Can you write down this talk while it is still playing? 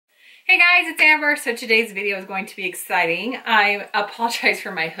Hey guys, it's Amber. So today's video is going to be exciting. I apologize for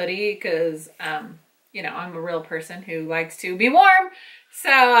my hoodie because, you know, I'm a real person who likes to be warm.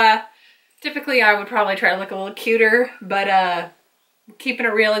 So typically I would probably try to look a little cuter, but keeping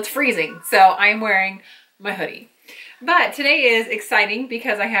it real, it's freezing. So I'm wearing my hoodie. But today is exciting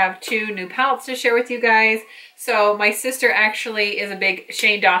because I have two new palettes to share with you guys. So my sister actually is a big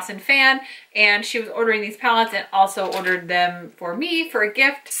Shane Dawson fan, and she was ordering these palettes and also ordered them for me for a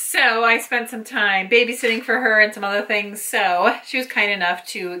gift. So I spent some time babysitting for her and some other things. So she was kind enough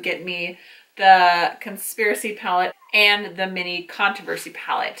to get me the Conspiracy palette and the Mini Controversy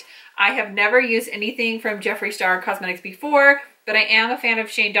palette. I have never used anything from Jeffree Star Cosmetics before, but I am a fan of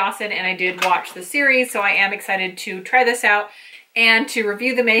Shane Dawson and I did watch the series, so I am excited to try this out and to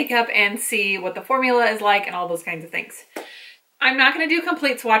review the makeup and see what the formula is like and all those kinds of things. I'm not going to do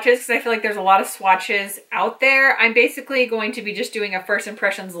complete swatches because I feel like there's a lot of swatches out there. I'm basically going to be just doing a first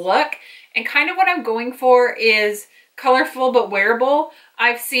impressions look, and kind of what I'm going for is colorful but wearable.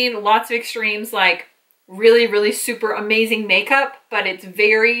 I've seen lots of extremes, like really super amazing makeup, but it's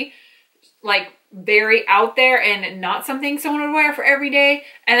very out there and not something someone would wear for every day.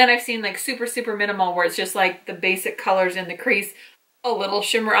 And then I've seen like super minimal, where it's just like the basic colors in the crease, a little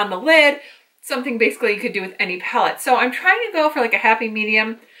shimmer on the lid, something basically you could do with any palette. So I'm trying to go for like a happy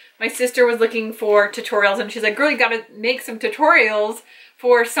medium. My sister was looking for tutorials and she's like, girl, you gotta make some tutorials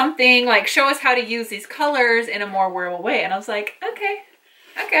for something, like show us how to use these colors in a more wearable way. And I was like, okay,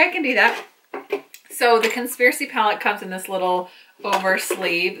 I can do that. So the Conspiracy palette comes in this little over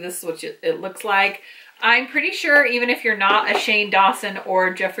sleeve. This is what it looks like. I'm pretty sure even if you're not a Shane Dawson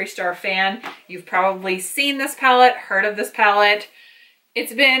or Jeffree Star fan, you've probably seen this palette, heard of this palette.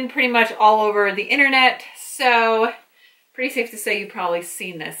 It's been pretty much all over the internet, so pretty safe to say you've probably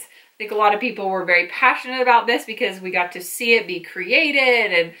seen this. I think a lot of people were very passionate about this because we got to see it be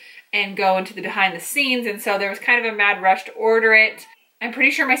created and go into the behind the scenes, and so there was kind of a mad rush to order it. I'm pretty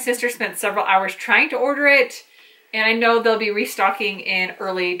sure my sister spent several hours trying to order it, and I know they'll be restocking in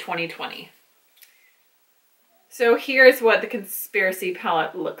early 2020. So here's what the Conspiracy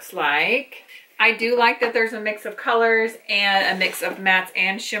palette looks like. I do like that there's a mix of colors and a mix of mattes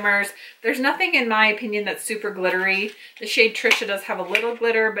and shimmers. There's nothing, in my opinion, that's super glittery. The shade Trisha does have a little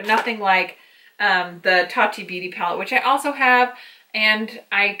glitter, but nothing like the Tati Beauty palette, which I also have, and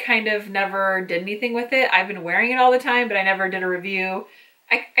I kind of never did anything with it. I've been wearing it all the time, but I never did a review.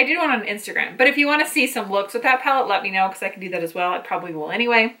 I did one on Instagram, but if you want to see some looks with that palette, let me know because I can do that as well. I probably will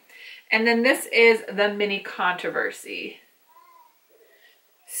anyway. And then this is the Mini Controversy.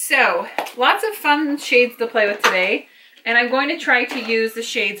 So lots of fun shades to play with today. And I'm going to try to use the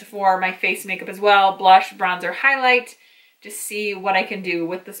shades for my face makeup as well. Blush, bronzer, highlight, to see what I can do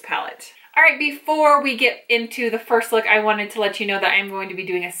with this palette. All right, before we get into the first look, I wanted to let you know that I'm going to be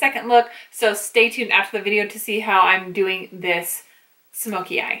doing a second look. So stay tuned after the video to see how I'm doing this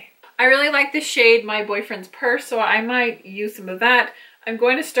smoky eye. I really like this shade, My Boyfriend's Purse, so I might use some of that. I'm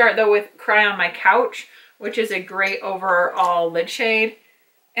going to start though with Cry on My Couch, which is a great overall lid shade.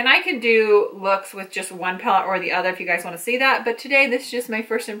 And I can do looks with just one palette or the other if you guys want to see that. But today, this is just my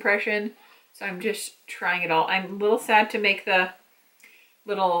first impression, so I'm just trying it all. I'm a little sad to make the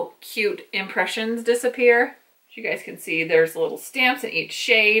little cute impressions disappear. As you guys can see, there's little stamps in each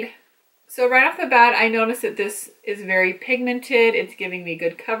shade. So right off the bat, I noticed that this is very pigmented. It's giving me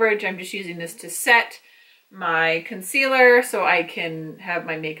good coverage. I'm just using this to set my concealer so I can have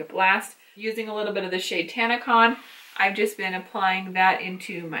my makeup last. Using a little bit of the shade Tanacon, I've just been applying that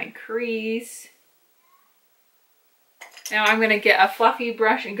into my crease. Now I'm going to get a fluffy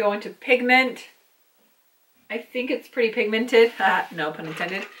brush and go into pigment. I think it's pretty pigmented. No pun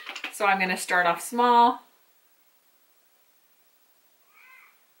intended. So I'm going to start off small.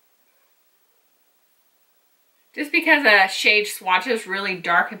 Just because a shade swatches really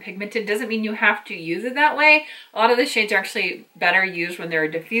dark and pigmented doesn't mean you have to use it that way. A lot of the shades are actually better used when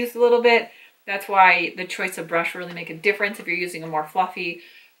they're diffused a little bit. That's why the choice of brush really make a difference if you're using a more fluffy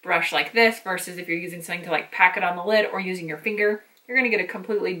brush like this versus if you're using something to like pack it on the lid or using your finger. You're going to get a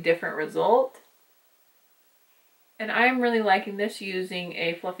completely different result. And I'm really liking this, using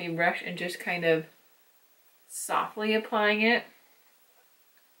a fluffy brush and just kind of softly applying it.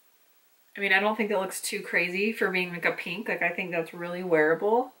 I mean, I don't think that looks too crazy for being like a pink. Like, I think that's really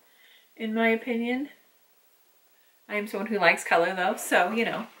wearable, in my opinion. I am someone who likes color though, so, you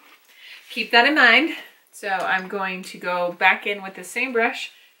know, keep that in mind. So I'm going to go back in with the same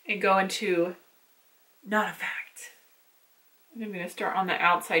brush and go into Not a Fact. And I'm going to start on the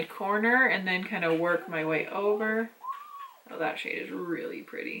outside corner and then kind of work my way over. Oh, that shade is really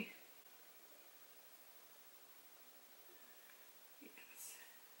pretty.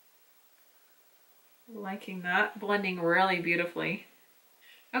 Liking that, blending really beautifully.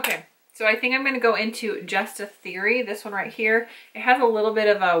 Okay, so I think I'm going to go into Just a Theory, this one right here. It has a little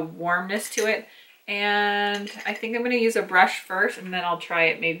bit of a warmness to it, and I think I'm going to use a brush first, and then I'll try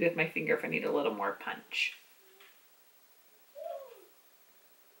it maybe with my finger if I need a little more punch.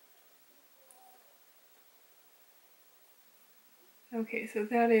 Okay, so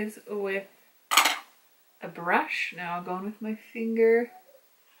that is with a brush. Now I'll go in with my finger.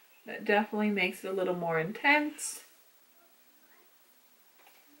 That definitely makes it a little more intense.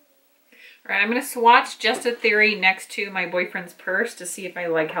 All right, I'm going to swatch Just a Theory next to my boyfriend's purse to see if I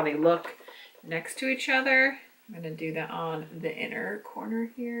like how they look next to each other. I'm going to do that on the inner corner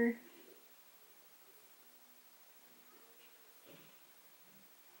here.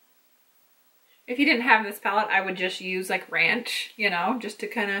 If you didn't have this palette, I would just use like Ranch, you know, just to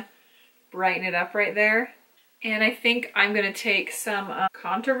kind of brighten it up right there. And I think I'm going to take some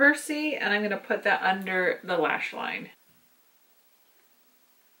Controversy and I'm going to put that under the lash line.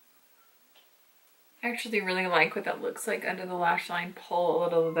 I actually really like what that looks like under the lash line. Pull a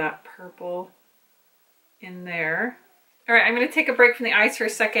little of that purple in there. All right, I'm going to take a break from the eyes for a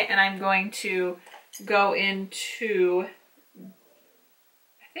second and I'm going to go into,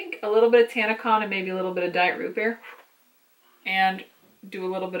 I think, a little bit of Tanacon and maybe a little bit of Diet Root Beer and do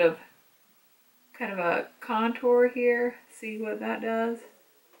a little bit of kind of a contour here. See what that does.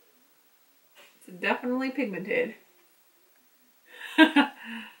 It's definitely pigmented. Then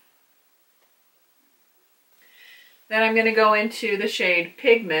I'm going to go into the shade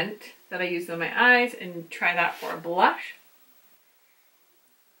Pigment that I used on my eyes and try that for a blush.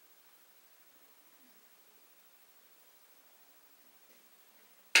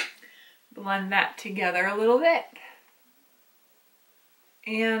 Blend that together a little bit.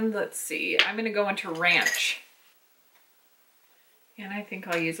 And let's see, I'm going to go into Ranch. And I think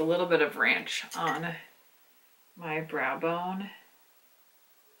I'll use a little bit of Ranch on my brow bone.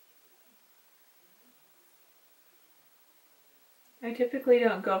 I typically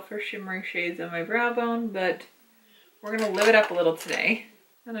don't go for shimmery shades on my brow bone, but we're going to live it up a little today.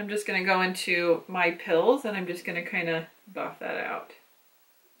 And I'm just going to go into my pills and I'm just going to kind of buff that out.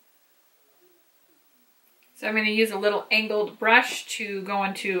 So I'm going to use a little angled brush to go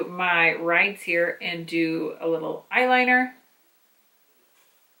into my rides here and do a little eyeliner.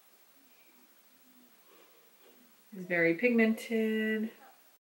 It's very pigmented.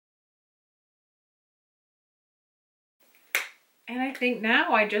 And I think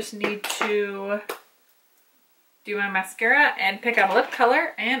now I just need to do my mascara and pick out a lip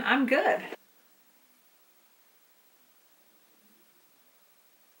color and I'm good.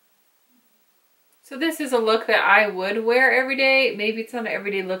 So this is a look that I would wear every day. Maybe it's not an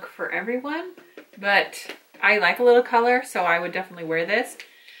everyday look for everyone, but I like a little color, so I would definitely wear this.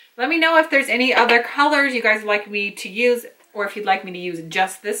 Let me know if there's any other colors you guys would like me to use, or if you'd like me to use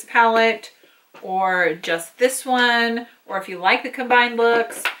just this palette or just this one, or if you like the combined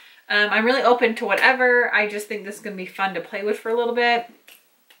looks. I'm really open to whatever. I just think this is going to be fun to play with for a little bit.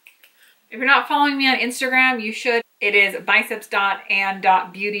 If you're not following me on Instagram, you should. It is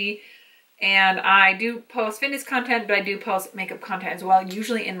biceps.and.beauty. And I do post fitness content, but I do post makeup content as well,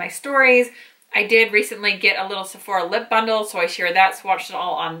 usually in my stories. I did recently get a little Sephora lip bundle, so I shared that, swatched it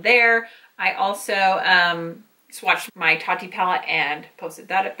all on there. I also swatched my Tati palette and posted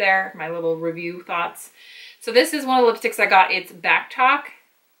that up there, my little review thoughts. So this is one of the lipsticks I got. It's Back Talk.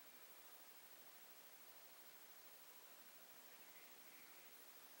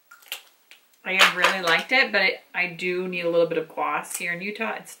 I have really liked it, but I do need a little bit of gloss here in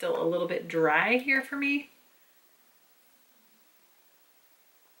Utah. It's still a little bit dry here for me.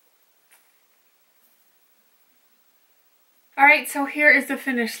 All right, so here is the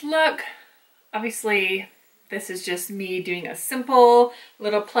finished look. Obviously, this is just me doing a simple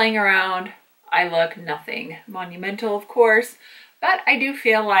little playing around eye look, nothing monumental, of course, but I do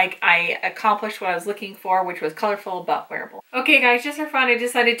feel like I accomplished what I was looking for, which was colorful but wearable. Okay guys, just for fun, I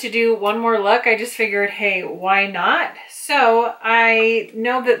decided to do one more look. I just figured, hey, why not? So I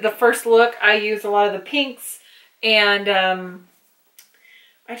know that the first look I used a lot of the pinks, and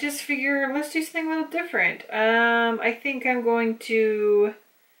I just figure let's do something a little different. I think I'm going to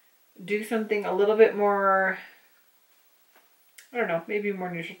do something a little bit more, I don't know, maybe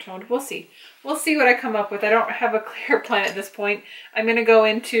more neutral toned. We'll see. We'll see what I come up with. I don't have a clear plan at this point. I'm going to go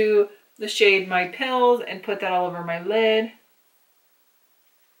into the shade My Pills and put that all over my lid.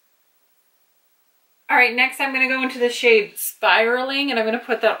 All right, next I'm going to go into the shade Spiraling, and I'm going to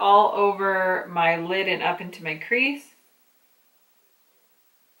put that all over my lid and up into my crease.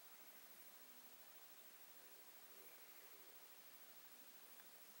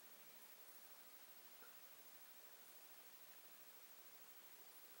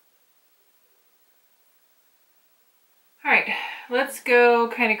 right, let's go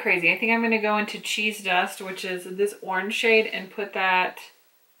kind of crazy. I think I'm going to go into Cheese Dust, which is this orange shade, and put that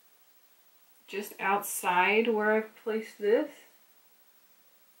just outside where I've placed this.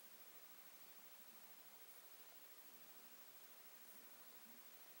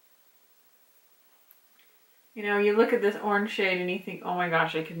 You know, you look at this orange shade and you think, oh my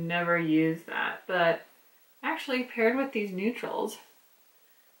gosh, I could never use that. But actually, paired with these neutrals,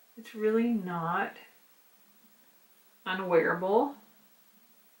 it's really not unwearable.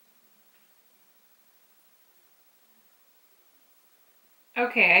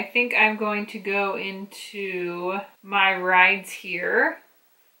 Okay, I think I'm going to go into my rides here,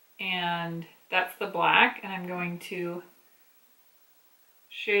 and that's the black, and I'm going to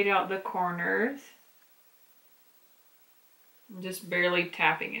shade out the corners. I'm just barely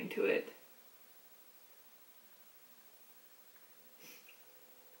tapping into it.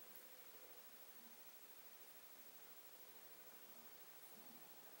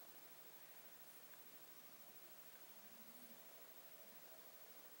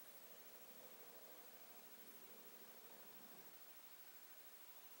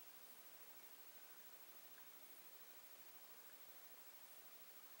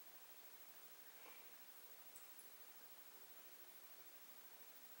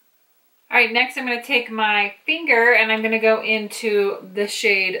 All right, next I'm going to take my finger and I'm going to go into the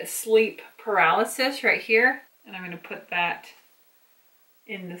shade Sleep Paralysis right here. And I'm going to put that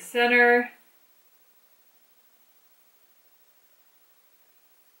in the center.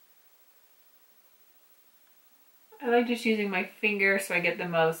 I like just using my finger so I get the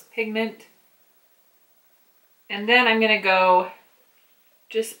most pigment. And then I'm going to go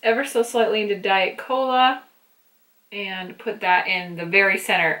just ever so slightly into Diet Cola and put that in the very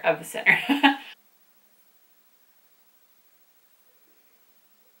center of the center.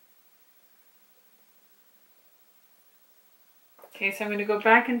 Okay, so I'm going to go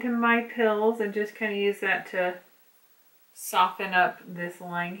back into my pills and just kind of use that to soften up this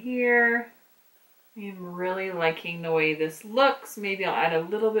line here. I'm really liking the way this looks. Maybe I'll add a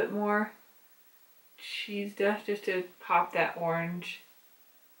little bit more cheese dust just to pop that orange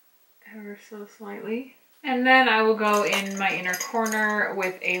ever so slightly. And then I will go in my inner corner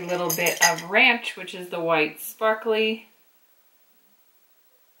with a little bit of Ranch, which is the white sparkly.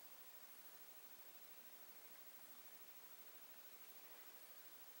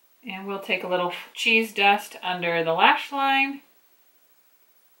 And we'll take a little cheese dust under the lash line.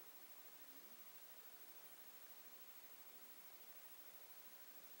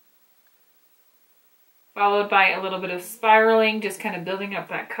 Followed by a little bit of spiraling, just kind of building up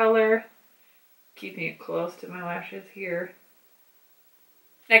that color. Keeping it close to my lashes here.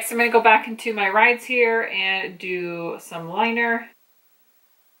 Next, I'm going to go back into my rides here and do some liner.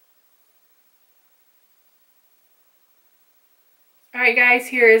 Alright guys,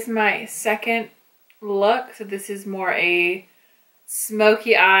 here is my second look. So this is more a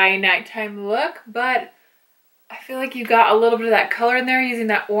smoky eye nighttime look, but I feel like you got a little bit of that color in there using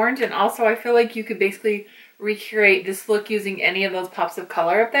that orange, and also I feel like you could basically recreate this look using any of those pops of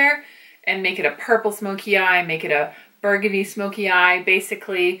color up there and make it a purple smoky eye, make it a burgundy smoky eye,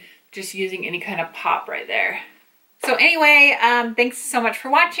 basically just using any kind of pop right there. So anyway, thanks so much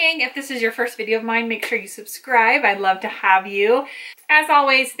for watching. If this is your first video of mine, make sure you subscribe. I'd love to have you. As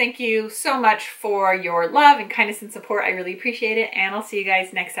always, thank you so much for your love and kindness and support. I really appreciate it, and I'll see you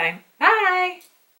guys next time. Bye!